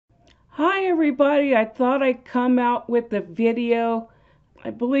Hi everybody, I thought I'd come out with a video. I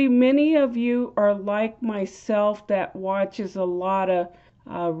believe many of you are like myself that watches a lot of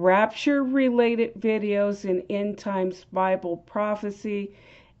rapture related videos and end times Bible prophecy,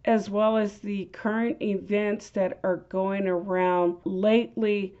 as well as the current events that are going around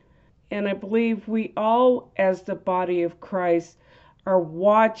lately. And I believe we all, as the body of Christ, are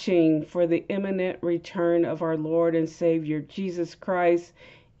watching for the imminent return of our Lord and Savior Jesus Christ,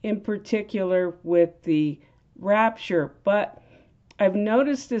 in particular with the rapture. But I've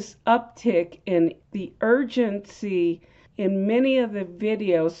noticed this uptick in the urgency in many of the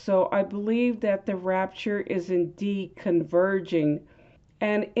videos, so I believe that the rapture is indeed converging.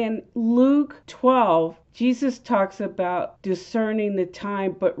 And in Luke 12, Jesus talks about discerning the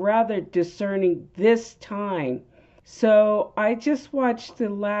time, but rather discerning this time. So I just watched the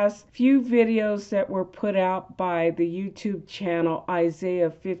last few videos that were put out by the YouTube channel Isaiah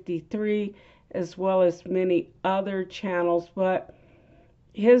 53, as well as many other channels, but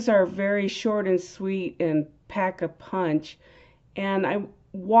his are very short and sweet and pack a punch. And I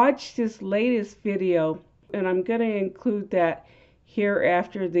watched this latest video, and I'm going to include that here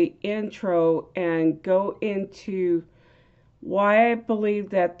after the intro and go into why I believe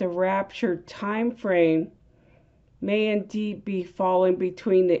that the rapture time frame may indeed be falling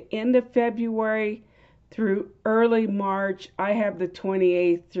between the end of February through early March. I have the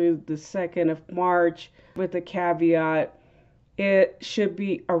 28th through the 2nd of March with a caveat. It should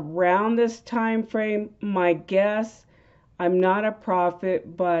be around this time frame. My guess, I'm not a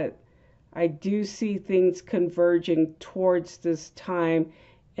prophet, but I do see things converging towards this time.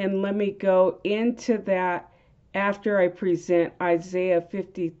 And let me go into that after I present Isaiah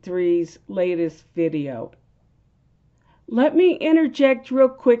 53's latest video. Let me interject real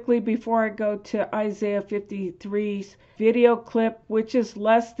quickly before I go to Isaiah 53's video clip, which is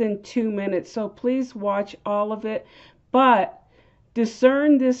less than 2 minutes. So please watch all of it. But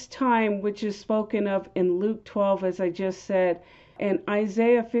discern this time, which is spoken of in Luke 12, as I just said. And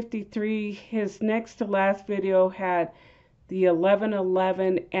Isaiah 53, his next to last video had the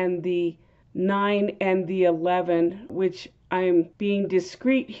 11:11 and the 9 and the 11, which I'm being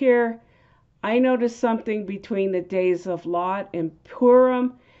discreet here. I noticed something between the days of Lot and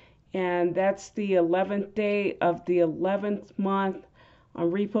PURIM, and that's the 11th day of the 11th month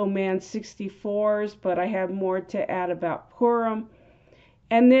on Repo Man 64s, but I have more to add about PURIM.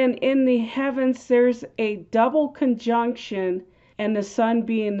 And then in the heavens, there's a double conjunction, and the sun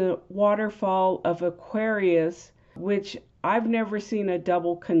being the waterfall of Aquarius, which I've never seen a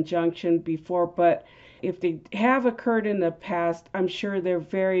double conjunction before, but if they have occurred in the past, I'm sure they're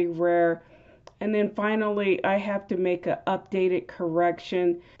very rare. And then finally, I have to make an updated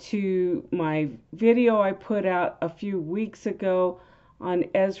correction to my video I put out a few weeks ago on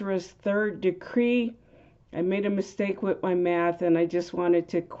Ezra's third decree. I made a mistake with my math, and I just wanted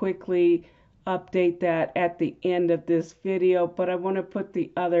to quickly update that at the end of this video, but I want to put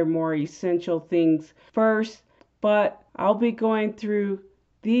the other more essential things first. But I'll be going through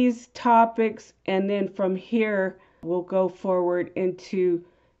these topics, and then from here we'll go forward into,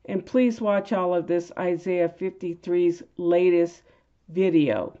 and please watch all of this, Isaiah 53's latest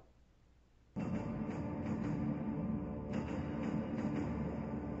video.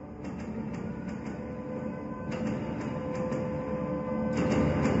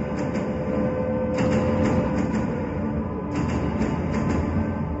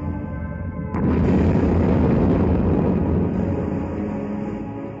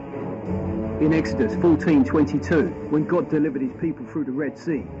 In Exodus 14:22, when God delivered his people through the Red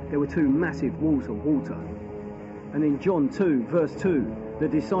Sea, there were two massive walls of water. And in John 2, verse 2, the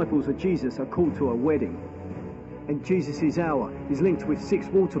disciples of Jesus are called to a wedding. And Jesus' hour is linked with 6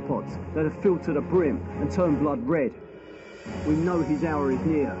 water pots that are filled to the brim and turn blood red. We know his hour is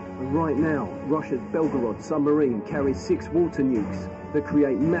near, and right now, Russia's Belgorod submarine carries 6 water nukes that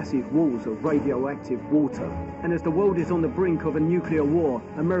create massive walls of radioactive water. And as the world is on the brink of a nuclear war,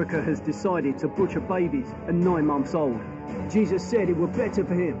 America has decided to butcher babies at 9 months old. Jesus said it were better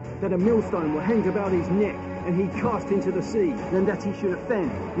for him that a millstone were hanged about his neck and he cast into the sea than that he should offend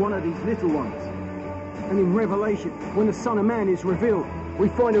one of these little ones. And in Revelation, when the Son of Man is revealed, we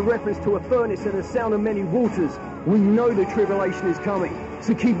find a reference to a furnace and the sound of many waters. We know the tribulation is coming,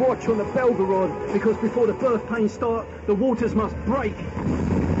 so keep watch on the Belgorod, because before the birth pains start, the waters must break.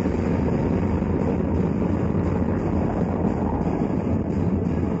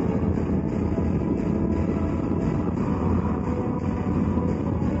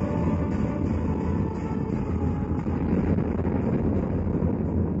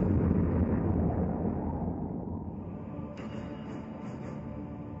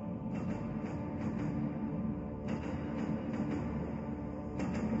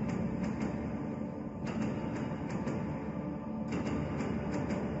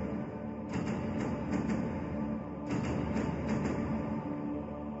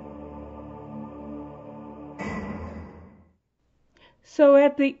 So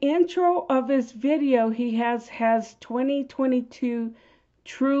at the intro of his video, he has 2022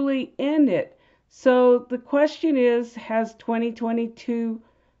 truly ended. So the question is, has 2022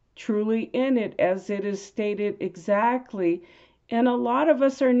 truly ended, as it is stated exactly? And a lot of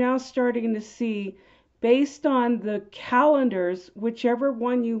us are now starting to see, based on the calendars, whichever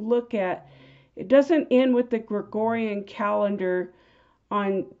one you look at, it doesn't end with the Gregorian calendar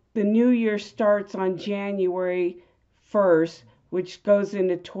on the new year starts on January 1st, which goes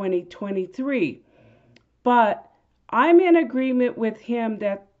into 2023. But I'm in agreement with him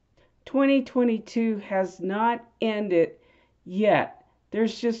that 2022 has not ended yet.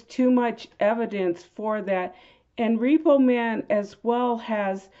 There's just too much evidence for that. And Repo Man as well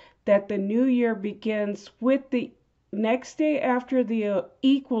has that the new year begins with the next day after the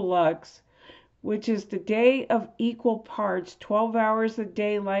equinox, which is the day of equal parts, 12 hours of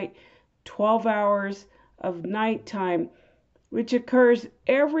daylight, 12 hours of nighttime, which occurs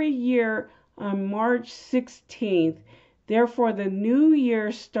every year on March 16th. Therefore, the new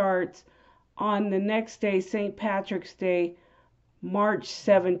year starts on the next day, St. Patrick's Day, March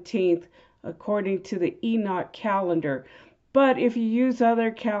 17th, according to the Enoch calendar. But if you use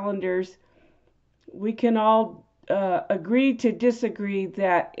other calendars, we can all agree to disagree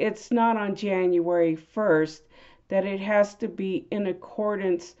that it's not on January 1st, that it has to be in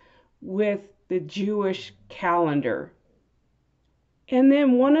accordance with the Jewish calendar. And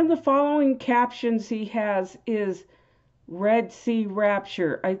then one of the following captions he has is Red Sea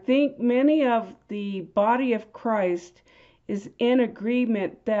Rapture. I think many of the body of Christ is in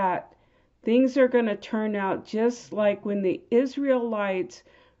agreement that things are going to turn out just like when the Israelites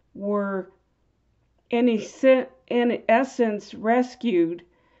were in essence rescued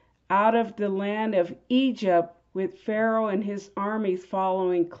out of the land of Egypt, with Pharaoh and his armies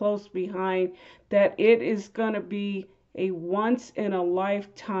following close behind, that it is going to be a once in a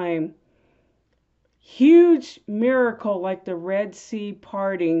lifetime huge miracle like the Red Sea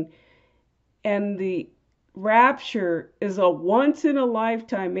parting, and the rapture is a once in a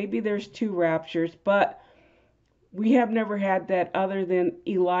lifetime. Maybe there's two raptures, but we have never had that other than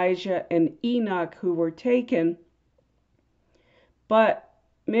Elijah and Enoch, who were taken. But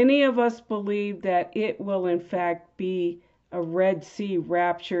many of us believe that it will in fact be a Red Sea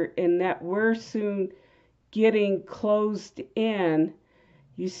rapture, and that we're soon getting closed in.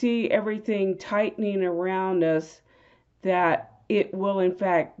 You see everything tightening around us, that it will in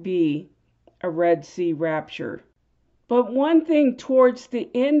fact be a Red Sea rapture. But one thing towards the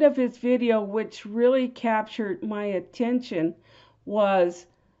end of his video which really captured my attention was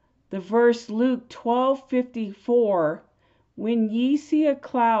the verse Luke 12:54, when ye see a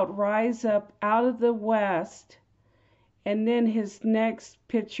cloud rise up out of the west. And then his next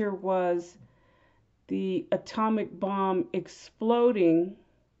picture was the atomic bomb exploding.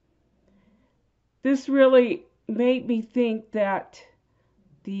 This really made me think that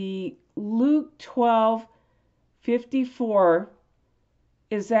the Luke 12:54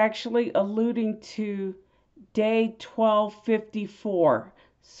 is actually alluding to day 1254.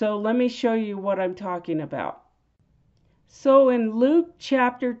 So let me show you what I'm talking about. So in Luke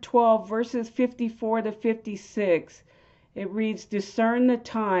chapter 12, verses 54 to 56, it reads, discern the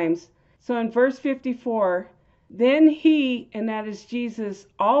times. So in verse 54, then he, and that is Jesus,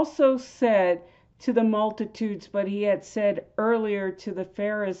 also said to the multitudes, but he had said earlier to the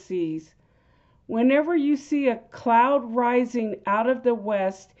Pharisees, whenever you see a cloud rising out of the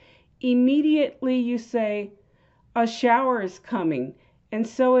west, immediately you say, a shower is coming. And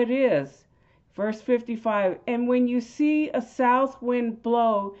so it is. Verse 55, and when you see a south wind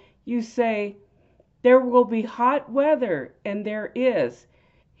blow, you say, there will be hot weather, and there is.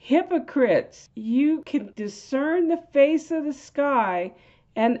 Hypocrites, you can discern the face of the sky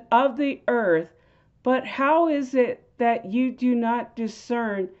and of the earth, but how is it that you do not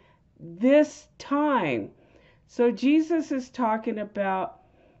discern this time? So Jesus is talking about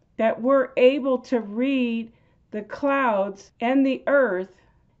that we're able to read the clouds and the earth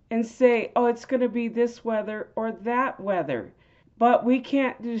and say, oh, it's going to be this weather or that weather. But we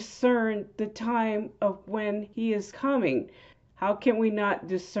can't discern the time of when he is coming. How can we not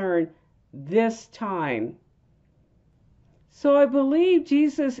discern this time? So I believe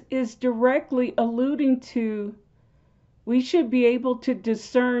Jesus is directly alluding to we should be able to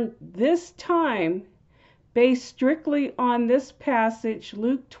discern this time based strictly on this passage,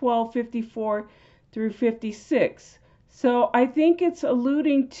 Luke 12:54 through 56. So I think it's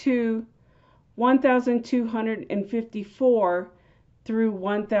alluding to 1254 through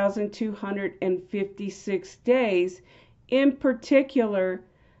 1256 days, in particular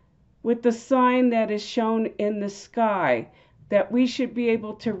with the sign that is shown in the sky. that we should be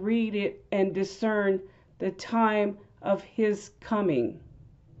able to read it and discern the time of his coming.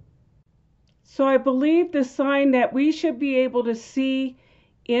 So I believe the sign that we should be able to see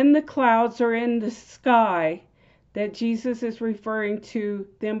in the clouds or in the sky, that Jesus is referring to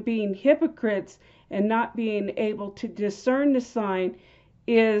them being hypocrites and not being able to discern the sign,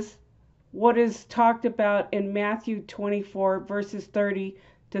 is what is talked about in Matthew 24 verses 30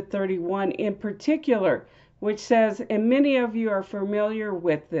 to 31 in particular, which says, and many of you are familiar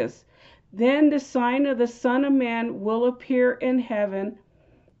with this, then the sign of the Son of Man will appear in heaven,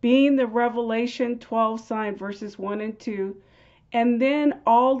 being the Revelation 12 sign, verses 1 and 2, and then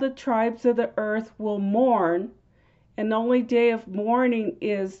all the tribes of the earth will mourn, and the only day of mourning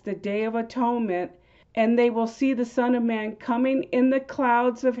is the Day of Atonement, and they will see the Son of Man coming in the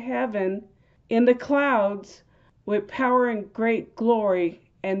clouds of heaven, in the clouds, with power and great glory.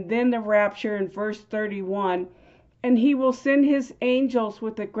 And then the rapture in verse 31, and he will send his angels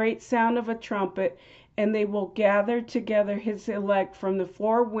with a great sound of a trumpet, and they will gather together his elect from the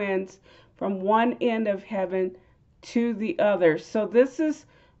four winds, from one end of heaven to the other. So this is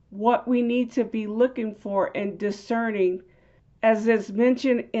what we need to be looking for and discerning, as is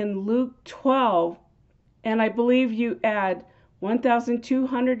mentioned in Luke 12. And I believe you add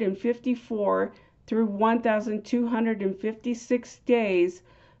 1,254 through 1,256 days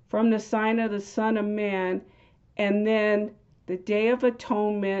from the sign of the Son of Man, and then the Day of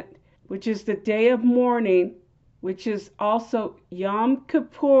Atonement, which is the day of mourning, which is also Yom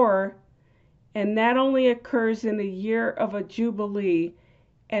Kippur, and that only occurs in the year of a Jubilee,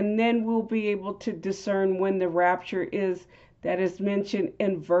 and then we'll be able to discern when the rapture is, that is mentioned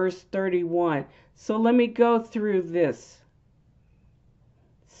in verse 31. So let me go through this.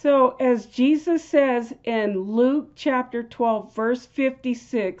 So as Jesus says in Luke chapter 12, verse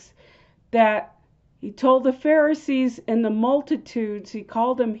 56, that he told the Pharisees and the multitudes, he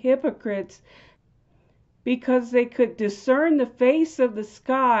called them hypocrites, because they could discern the face of the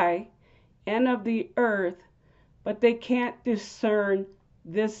sky and of the earth, but they can't discern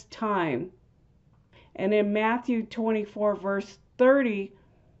this time. And in Matthew 24, verse 30,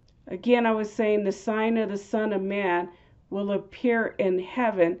 again I was saying the sign of the Son of Man will appear in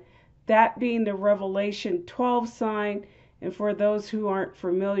heaven, that being the Revelation 12 sign. And for those who aren't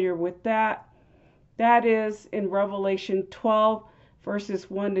familiar with that, that is in Revelation 12 verses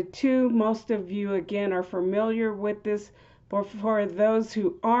 1 to 2. Most of you again are familiar with this, but for those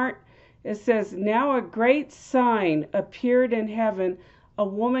who aren't, it says, now a great sign appeared in heaven, a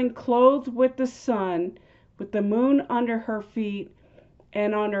woman clothed with the sun, with the moon under her feet,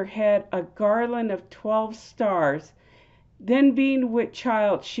 and on her head a garland of 12 stars. Then being with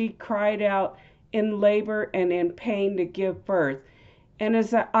child, she cried out in labor and in pain to give birth. And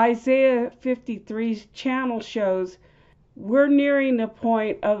as Isaiah 53's channel shows, we're nearing the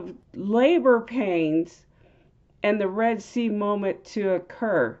point of labor pains and the Red Sea moment to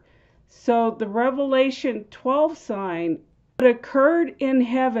occur. So the Revelation 12 sign occurred in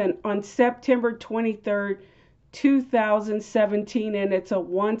heaven on September 23rd, 2017, and it's a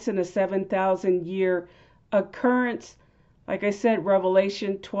once in a 7,000 year occurrence. Like I said,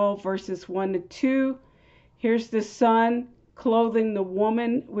 Revelation 12 verses 1 to 2. Here's the sun clothing the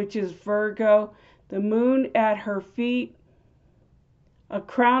woman, which is Virgo, the moon at her feet, a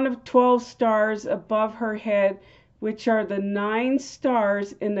crown of 12 stars above her head, which are the 9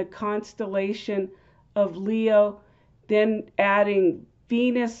 stars in the constellation of Leo, then adding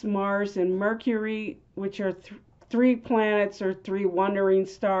Venus, Mars, and Mercury, which are 3 planets or 3 wandering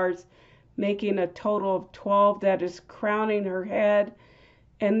stars, making a total of 12 that is crowning her head.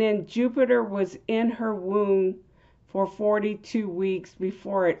 And then Jupiter was in her womb for 42 weeks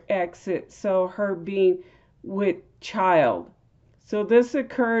before it exits, so her being with child. So this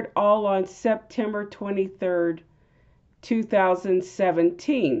occurred all on September 23rd,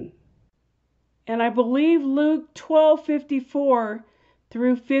 2017. And I believe Luke 12:54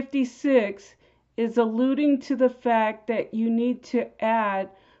 through 56 is alluding to the fact that you need to add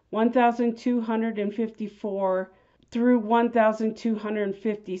 1,254 through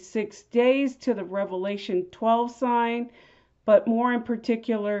 1,256 days to the Revelation 12 sign, but more in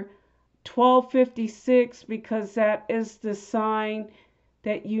particular 1256, because that is the sign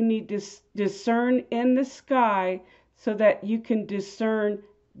that you need to discern in the sky so that you can discern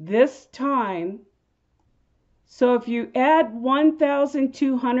this time. So if you add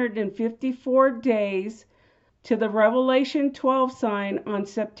 1,254 days to the Revelation 12 sign on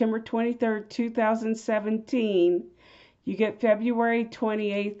September 23rd, 2017, you get February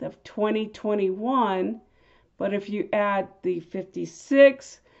 28th of 2021. But if you add the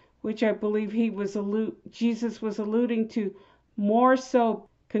 56, which I believe Jesus was alluding to more so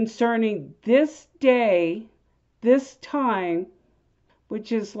concerning this day, this time,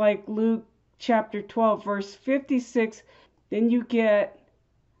 which is like Luke chapter 12, verse 56, then you get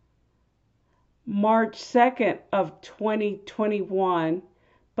March 2nd of 2021.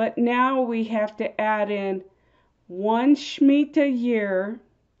 But now we have to add in one Shemitah year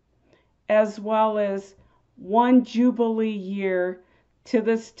as well as one Jubilee year to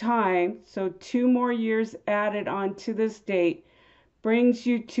this time. So 2 more years added on to this date brings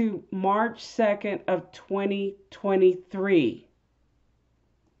you to March 2nd of 2023.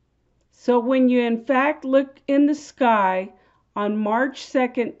 So when you in fact look in the sky on March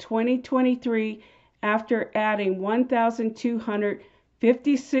 2nd, 2023, after adding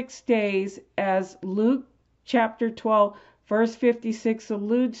 1,256 days, as Luke chapter 12, verse 56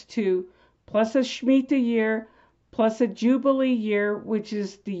 alludes to, plus a Shemitah year, plus a Jubilee year, which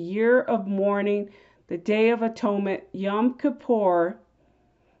is the year of mourning, the Day of Atonement, Yom Kippur,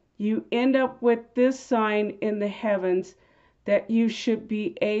 you end up with this sign in the heavens that you should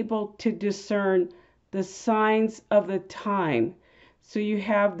be able to discern the signs of the time. So you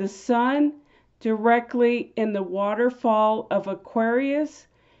have the sun directly in the waterfall of Aquarius.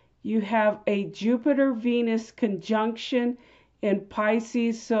 You have a Jupiter-Venus conjunction in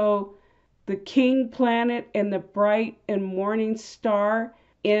Pisces, so the king planet and the bright and morning star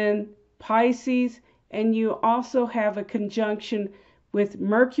in Pisces. And you also have a conjunction with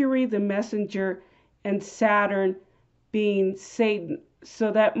Mercury, the messenger, and Saturn being Satan.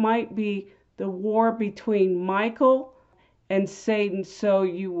 So that might be the war between Michael and Satan. So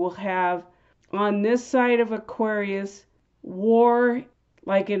you will have on this side of Aquarius war,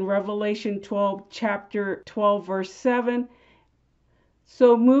 like in Revelation 12, chapter 12, verse 7.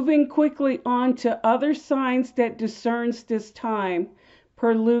 So moving quickly on to other signs that discerns this time,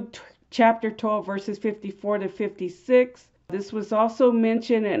 per Luke chapter 12, verses 54 to 56. This was also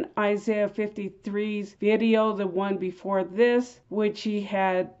mentioned in Isaiah 53's video, the one before this, which he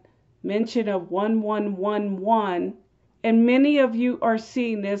had mention of 1111. And many of you are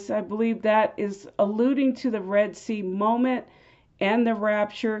seeing this. I believe that is alluding to the Red Sea moment and the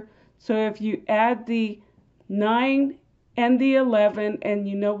rapture. So if you add the 9 and the 11, and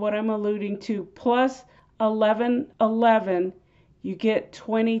you know what I'm alluding to, plus 1111, you get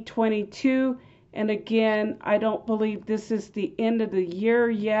 2022. And again, I don't believe this is the end of the year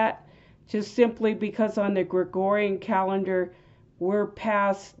yet, just simply because on the Gregorian calendar, we're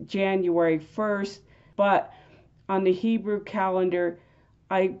past January 1st. But on the Hebrew calendar,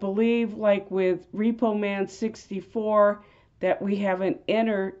 I believe, like with Repo Man 64, that we haven't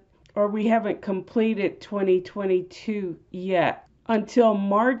entered or we haven't completed 2022 yet until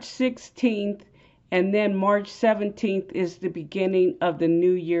March 16th. And then March 17th is the beginning of the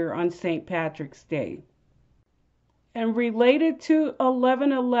new year on St. Patrick's Day. And related to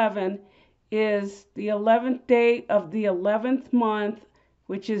 1111 is the 11th day of the 11th month,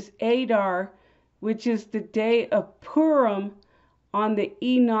 which is Adar, which is the day of Purim on the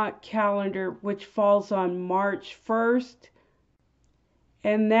Enoch calendar, which falls on March 1st.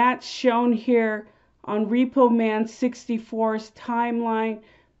 And that's shown here on Repo Man 64's timeline.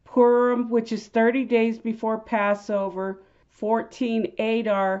 Purim, which is 30 days before Passover, 14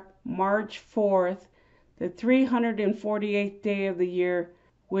 Adar, March 4th, the 348th day of the year,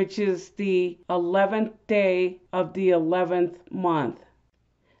 which is the 11th day of the 11th month.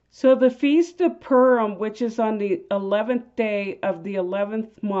 So the Feast of Purim, which is on the 11th day of the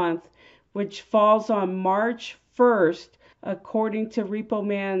 11th month, which falls on March 1st, according to Repo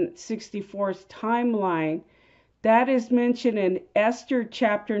Man 64's timeline, that is mentioned in Esther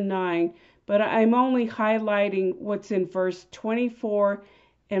chapter 9, but I'm only highlighting what's in verse 24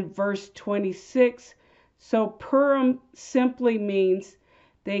 and verse 26. So Purim simply means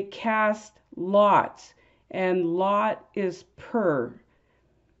they cast lots, and lot is pur.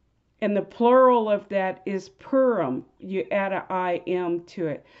 And the plural of that is Purim. You add a im to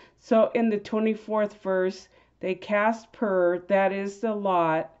it. So in the 24th verse, they cast pur, that is the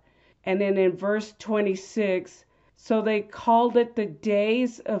lot. And then in verse 26, so they called it the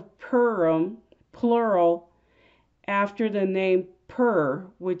days of Purim, plural, after the name Pur,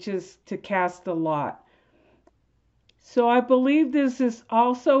 which is to cast the lot. So I believe this is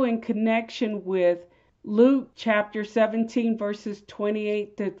also in connection with Luke chapter 17, verses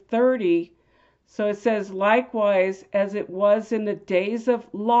 28 to 30. So it says, likewise, as it was in the days of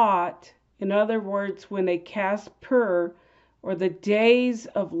Lot, in other words, when they cast Pur, or the days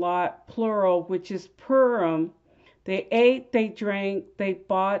of Lot, plural, which is Purim, they ate, they drank, they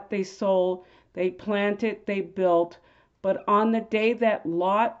bought, they sold, they planted, they built. But on the day that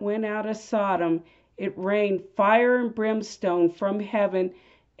Lot went out of Sodom, it rained fire and brimstone from heaven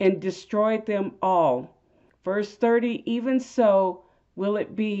and destroyed them all. Verse 30, even so will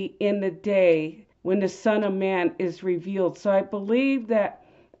it be in the day when the Son of Man is revealed. So I believe that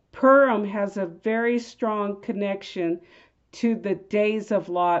Purim has a very strong connection to the days of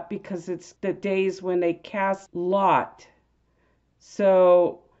Lot, because it's the days when they cast Lot.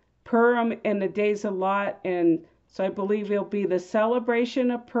 So Purim and the days of Lot, and so I believe it'll be the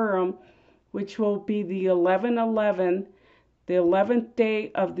celebration of Purim, which will be the 11/11, the 11th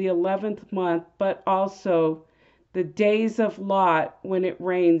day of the 11th month, but also the days of Lot when it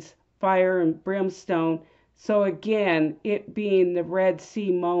rains fire and brimstone. So again, it being the Red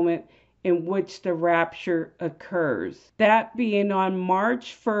Sea moment in which the rapture occurs. That being on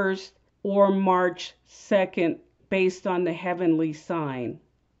March 1st or March 2nd, based on the heavenly sign.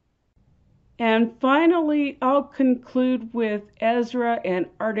 And finally, I'll conclude with Ezra and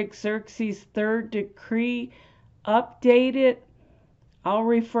Artaxerxes' third decree updated. I'll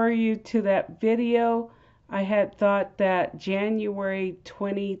refer you to that video. I had thought that January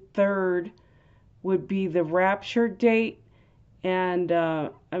 23rd would be the rapture date, and I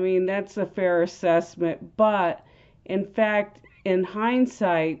mean, that's a fair assessment, but in fact, in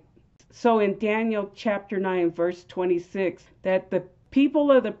hindsight, so in Daniel chapter 9 verse 26, that the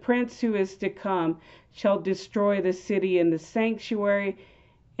people of the prince who is to come shall destroy the city and the sanctuary,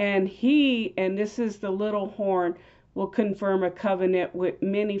 and he, and this is the little horn, will confirm a covenant with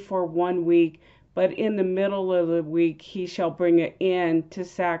many for 1 week, but in the middle of the week he shall bring an end to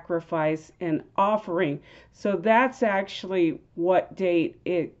sacrifice and offering. So that's actually what date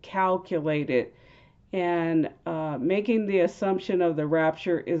it calculated. And making the assumption of the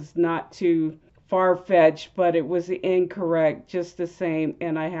rapture is not too far-fetched, but it was incorrect just the same,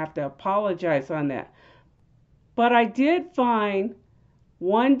 and I have to apologize on that. But I did find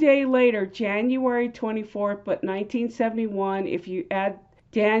 1 day later, January 24th, but 1971, if you add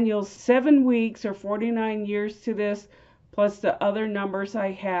Daniel's 7 weeks or 49 years to this, plus the other numbers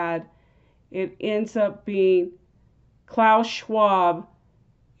I had, it ends up being Klaus Schwab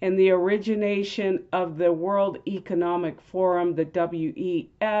and the origination of the World Economic Forum, the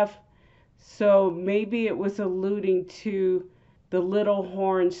WEF. So maybe it was alluding to the little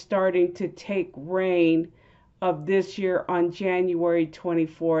horn starting to take reign of this year on January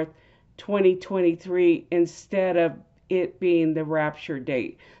 24th, 2023, instead of it being the rapture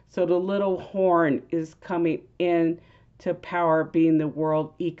date. So the little horn is coming in to power, being the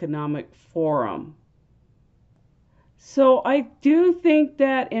World Economic Forum. So I do think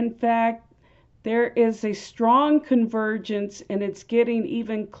that, in fact, there is a strong convergence, and it's getting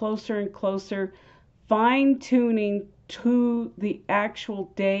even closer and closer, fine-tuning to the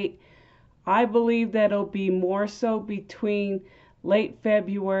actual date. I believe that it'll be more so between late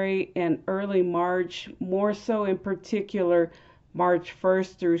February and early March, more so in particular March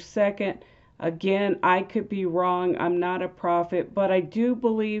 1st through 2nd. Again, I could be wrong. I'm not a prophet, but I do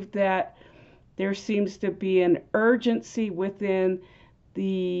believe that there seems to be an urgency within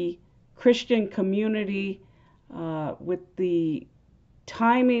the Christian community with the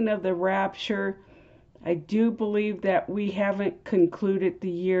timing of the rapture. I do believe that we haven't concluded the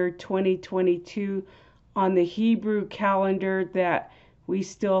year 2022 on the Hebrew calendar, that we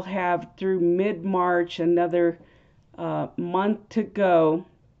still have through mid-March another month to go.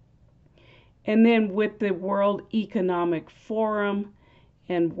 And then with the World Economic Forum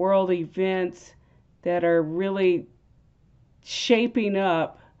and world events that are really shaping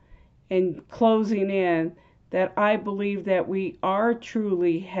up and closing in, that I believe that we are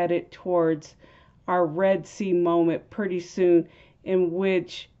truly headed towards our Red Sea moment pretty soon, in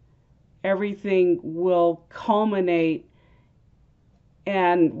which everything will culminate.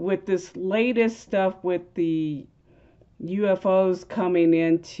 And with this latest stuff with the UFOs coming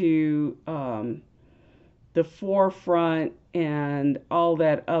into the forefront and all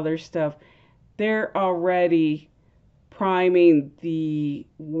that other stuff, they're already priming the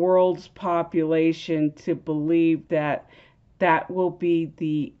world's population to believe that that will be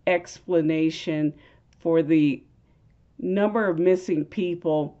the explanation for the number of missing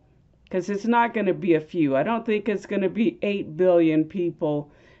people, because it's not going to be a few. I don't think it's going to be 8 billion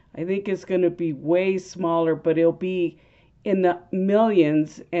people. I think it's going to be way smaller, but it'll be in the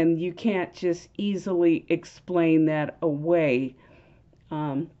millions, and you can't just easily explain that away,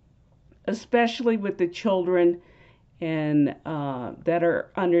 especially with the children and that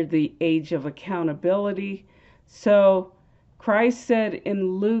are under the age of accountability. So Christ said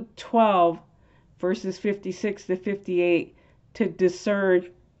in Luke 12, verses 56 to 58, to discern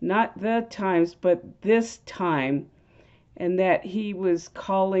not the times, but this time, and that he was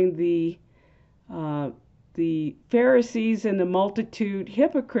calling the the Pharisees and the multitude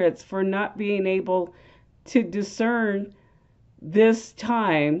hypocrites for not being able to discern this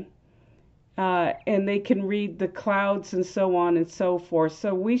time, and they can read the clouds and so on and so forth.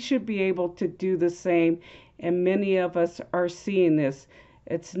 So we should be able to do the same, and many of us are seeing this.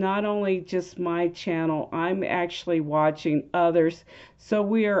 It's not only just my channel, I'm actually watching others. So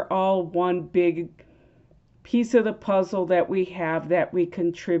we are all one big piece of the puzzle that we have, that we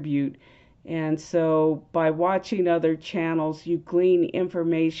contribute. And so by watching other channels, you glean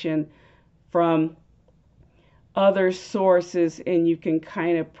information from other sources and you can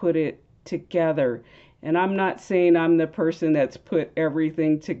kind of put it together. And I'm not saying I'm the person that's put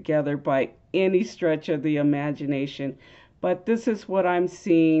everything together by any stretch of the imagination, but this is what I'm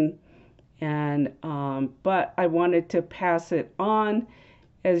seeing. And but I wanted to pass it on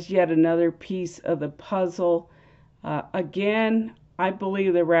as yet another piece of the puzzle. Again, I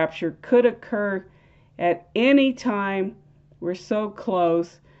believe the rapture could occur at any time. We're so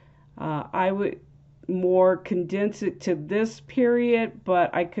close. I would more condense it to this period, but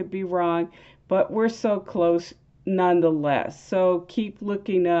I could be wrong. But we're so close nonetheless. So keep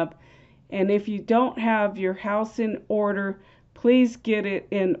looking up. And if you don't have your house in order, please get it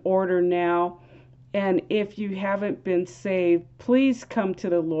in order now. And if you haven't been saved, please come to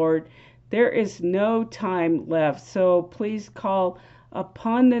the Lord. There is no time left. So please call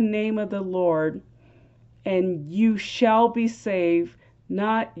upon the name of the Lord, and you shall be saved.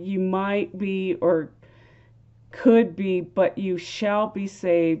 Not you might be or could be, but you shall be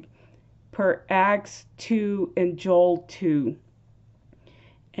saved, per Acts 2 and Joel 2.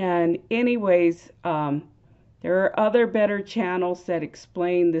 And anyways, there are other better channels that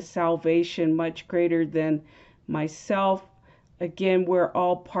explain the salvation much greater than myself. Again, we're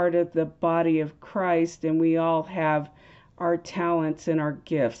all part of the body of Christ, and we all have our talents and our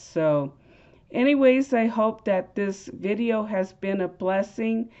gifts. So anyways, I hope that this video has been a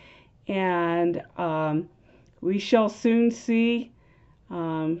blessing, and we shall soon see.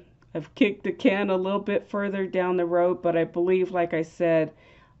 I've kicked the can a little bit further down the road, but I believe, like I said,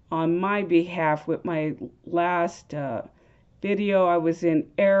 on my behalf with my last video, I was in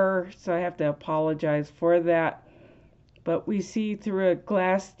error, so I have to apologize for that. But we see through a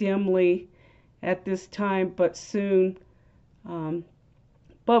glass dimly at this time, but soon.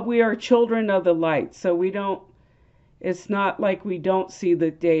 But we are children of the light, so we don't, it's not like we don't see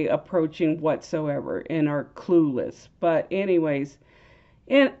the day approaching whatsoever and are clueless. But anyways,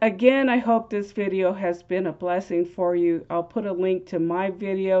 and again, I hope this video has been a blessing for you. I'll put a link to my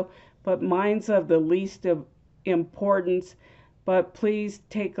video, but mine's of the least of importance. But please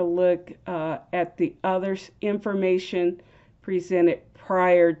take a look at the other information presented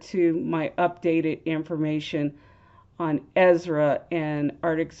prior to my updated information on Ezra and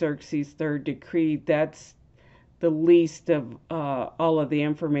Artaxerxes' third decree. That's the least of all of the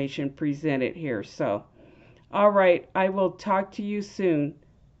information presented here. So, all right, I will talk to you soon.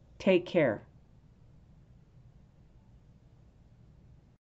 Take care.